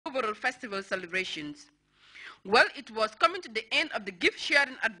inaugural festival celebrations. Well, it was coming to the end of the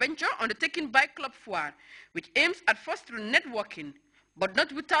gift-sharing adventure undertaken by Club Foire, which aims at fostering networking, but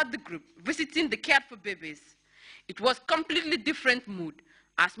not without the group visiting the care for babies. It was completely different mood,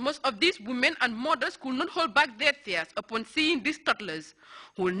 as most of these women and mothers could not hold back their tears upon seeing these toddlers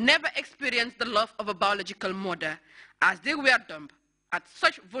who will never experience the love of a biological mother, as they were dumped at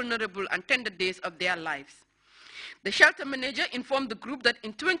such vulnerable and tender days of their lives. The shelter manager informed the group that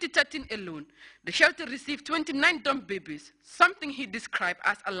in 2013 alone, the shelter received 29 dumb babies, something he described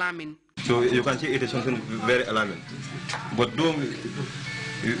as alarming. So you can see it is something very alarming. But though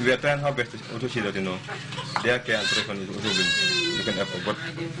we are trying our best to also see that, their care and protection is also been taken effort.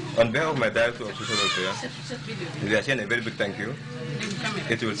 But on behalf of my director of social welfare, we are saying a very big thank you.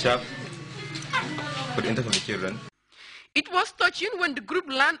 It will serve for the interest of the children. It was touching when the group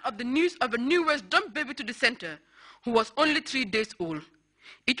learned of the news of a newest dumb baby to the center, who was only 3 days old.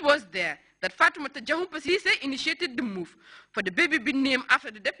 It was there that Fatoumata Jahumpasise initiated the move for the baby being named after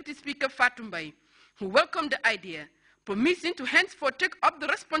the Deputy Speaker Fatumbai, who welcomed the idea, promising to henceforth take up the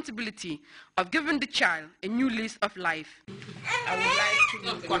responsibility of giving the child a new lease of life. I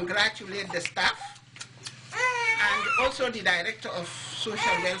would like to congratulate the staff and also the Director of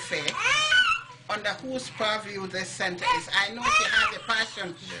Social Welfare, under whose purview this center is. I know she has a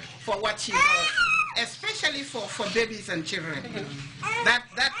passion for what she does, especially for babies and children. That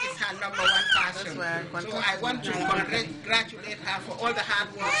is her #1 passion. So I want to congratulate her for all the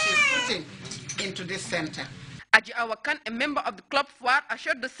hard work she's putting into this center. Aji Awakan, a member of the Club Foire,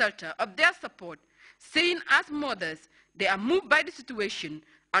 assured the shelter of their support, saying as mothers, they are moved by the situation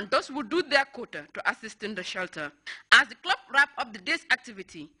and thus will do their quota to assist in the shelter. As the club wrapped up the day's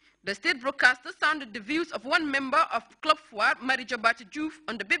activity, the state broadcaster sounded the views of one member of Club Foire, Marie Jabati Diouf,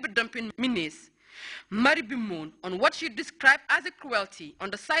 on the baby dumping menace. Marie bemoaned on what she described as a cruelty on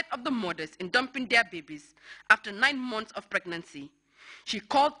the side of the mothers in dumping their babies after 9 months of pregnancy. She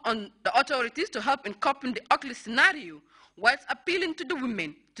called on the authorities to help in coping the ugly scenario, whilst appealing to the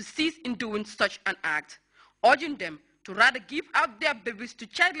women to cease in doing such an act, urging them to rather give out their babies to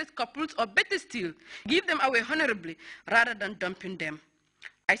childless couples, or better still, give them away honorably rather than dumping them.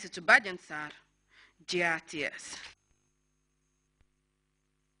 Aissatou Badiane Sarr, Grts.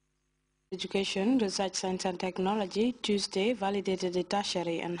 Education, Research Science and Technology Tuesday validated the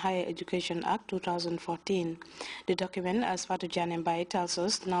Tertiary and Higher Education Act 2014. The document, as Fatou Janembai tells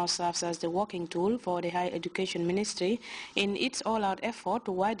us, now serves as the working tool for the Higher Education Ministry in its all-out effort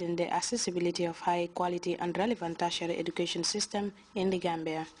to widen the accessibility of high-quality and relevant tertiary education system in the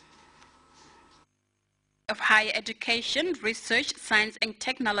Gambia. Of Higher Education, Research, Science and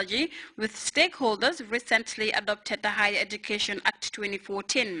Technology with stakeholders recently adopted the Higher Education Act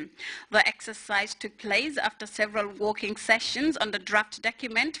 2014. The exercise took place after several working sessions on the draft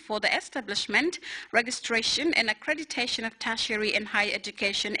document for the establishment, registration and accreditation of tertiary and higher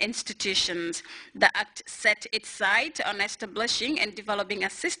education institutions. The Act set its sight on establishing and developing a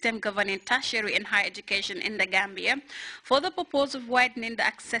system governing tertiary and higher education in the Gambia for the purpose of widening the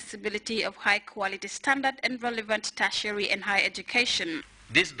accessibility of high-quality standard and relevant tertiary and higher education.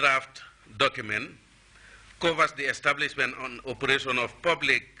 This draft document covers the establishment and operation of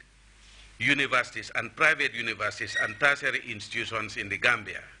public universities and private universities and tertiary institutions in the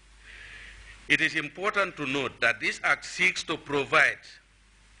Gambia. It is important to note that this act seeks to provide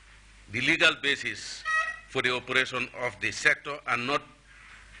the legal basis for the operation of the sector and not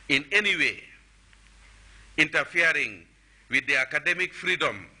in any way interfering with the academic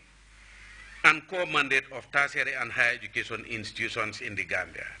freedom and core mandate of tertiary and higher education institutions in the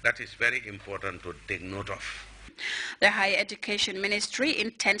Gambia. That is very important to take note of. The Higher Education Ministry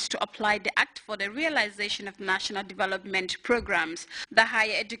intends to apply the Act for the realization of national development programs. The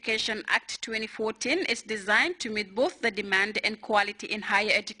Higher Education Act 2014 is designed to meet both the demand and quality in higher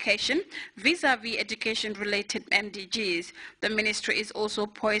education vis-a-vis education-related MDGs. The Ministry is also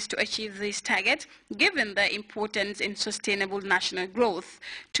poised to achieve this target, given the importance in sustainable national growth.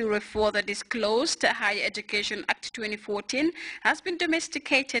 To refer the disclosed Higher Education Act 2014 has been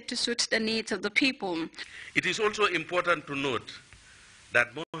domesticated to suit the needs of the people. It is also important to note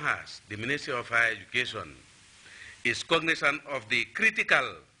that MOHAS, the Ministry of Higher Education, is cognizant of the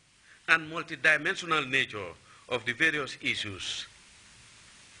critical and multidimensional nature of the various issues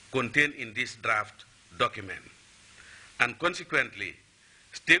contained in this draft document. And consequently,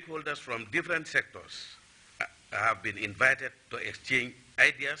 stakeholders from different sectors have been invited to exchange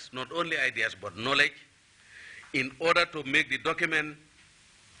ideas, not only ideas but knowledge, in order to make the document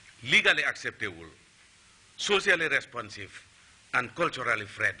legally acceptable, socially responsive, and culturally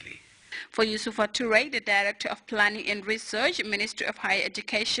friendly. For Yusufa Toure, the Director of Planning and Research, Ministry of Higher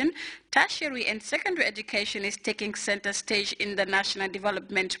Education, Tertiary and Secondary Education is taking center stage in the national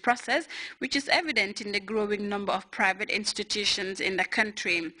development process, which is evident in the growing number of private institutions in the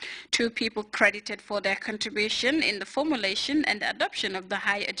country. Two people credited for their contribution in the formulation and adoption of the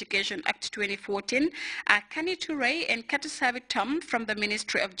Higher Education Act 2014 are Kani Toure and Katusabi Tom from the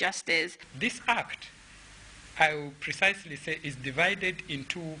Ministry of Justice. This act, I will precisely say, is divided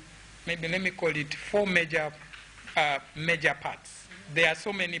into, maybe let me call it, four major parts. There are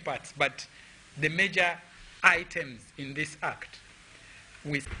so many parts, but the major items in this act.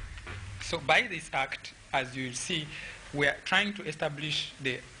 So by this act, as you see, we are trying to establish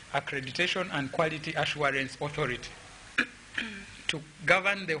the Accreditation and Quality Assurance Authority to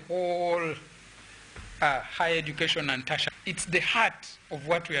govern the whole higher education and tertiary. It's the heart of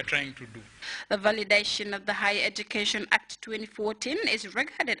what we are trying to do. The validation of the Higher Education Act 2014 is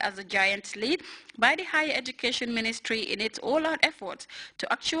regarded as a giant leap by the Higher Education Ministry in its all-out efforts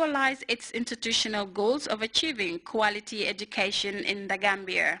to actualize its institutional goals of achieving quality education in the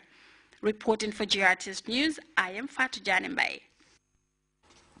Gambia. Reporting for Grts News, I am Fatou Janembai.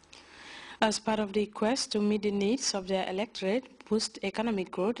 As part of the quest to meet the needs of their electorate, boost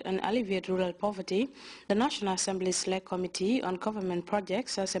economic growth and alleviate rural poverty, the National Assembly Select Committee on Government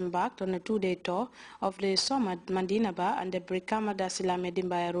Projects has embarked on a two-day tour of the Somad Mandinaba and the Brikama Dasilame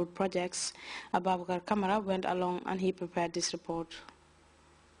Dimbaya road projects. Ababakar Kamara went along and he prepared this report.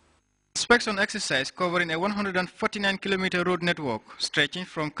 Inspection exercise covering a 149-kilometer road network stretching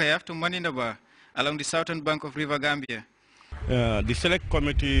from Kayaf to Mandinaba along the southern bank of River Gambia. The Select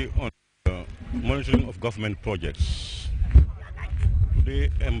Committee on Monitoring of Government Projects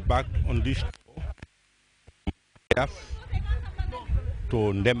today embarked on this tour to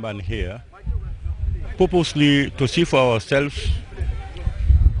Ndemban here, purposely to see for ourselves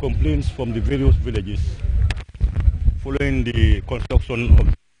complaints from the various villages following the construction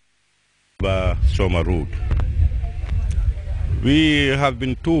of the Soma Road. We have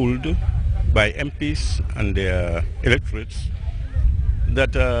been told by MPs and their electorates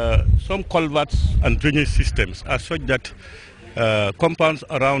that some culverts and drainage systems are such that compounds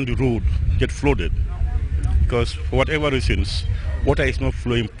around the road get flooded because for whatever reasons water is not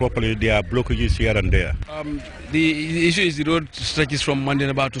flowing properly. There are blockages here and there. The issue is the road stretches from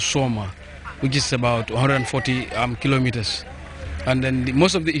Mandinaba to Soma, which is about 140 kilometers, and then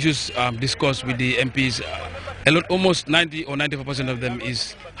most of the issues discussed with the MPs, almost 90 or 94% of them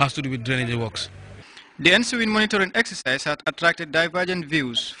has to do with drainage works. The ensuing monitoring exercise had attracted divergent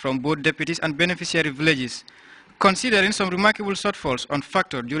views from both deputies and beneficiary villages, considering some remarkable shortfalls on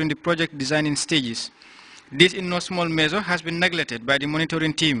factor during the project designing stages. This in no small measure has been neglected by the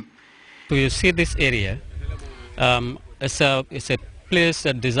monitoring team. So you see this area, it's a place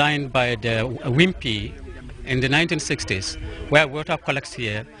designed by the Wimpy in the 1960s, where water collects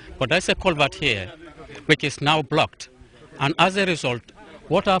here, but there's a culvert here, which is now blocked. And as a result,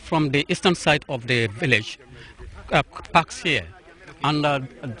 water from the eastern side of the village packs here, and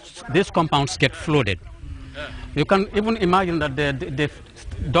these compounds get flooded. You can even imagine that they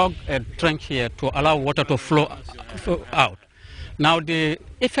dug a trench here to allow water to flow out. Now the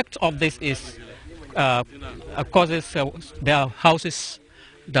effect of this is causes their houses,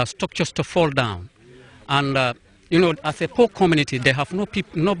 their structures to fall down, and as a poor community, they have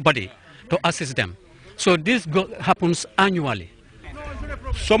nobody to assist them. So this happens annually.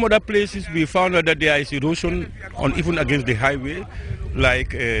 Some other places we found out that there is erosion even against the highway,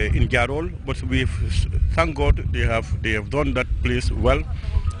 like in Jarol, but thank God they have done that place well.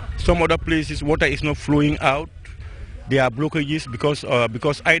 Some other places water is not flowing out. There are blockages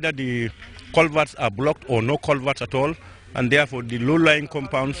because either the culverts are blocked or no culverts at all, and therefore the low-lying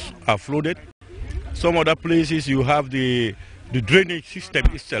compounds are flooded. Some other places you have the drainage system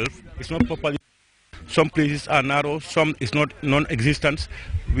itself is not properly. Some places are narrow, some is not non-existent.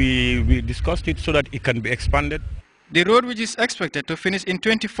 We discussed it so that it can be expanded. The road, which is expected to finish in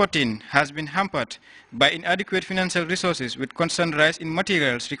 2014, has been hampered by inadequate financial resources with constant rise in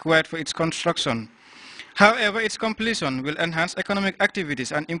materials required for its construction. However, its completion will enhance economic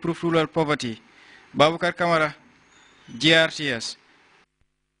activities and improve rural poverty. Babukar Kamara, GRTS.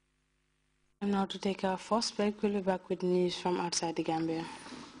 And now to take our first break, we'll be back with news from outside the Gambia.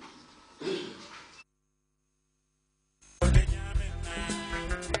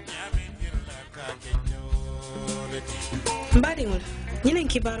 Mbadingul, nyinen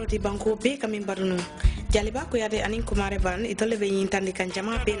kibaro di banko be kamin baruno. Jaliba ko yade anin kumare ban itole be yintandi kan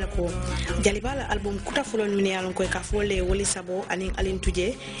jama pe la ko Jaliba la album kuta fulon mini alon ko ka fole woli sabo anin alin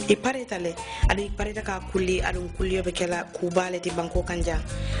tuje e paretale adi pareta ka kulli adun kulli be kala kubale ti banko kanja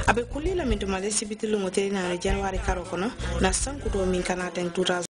abe kulli la min to male sibitilu ngote na January karo kono na sankuto min kana ten 2000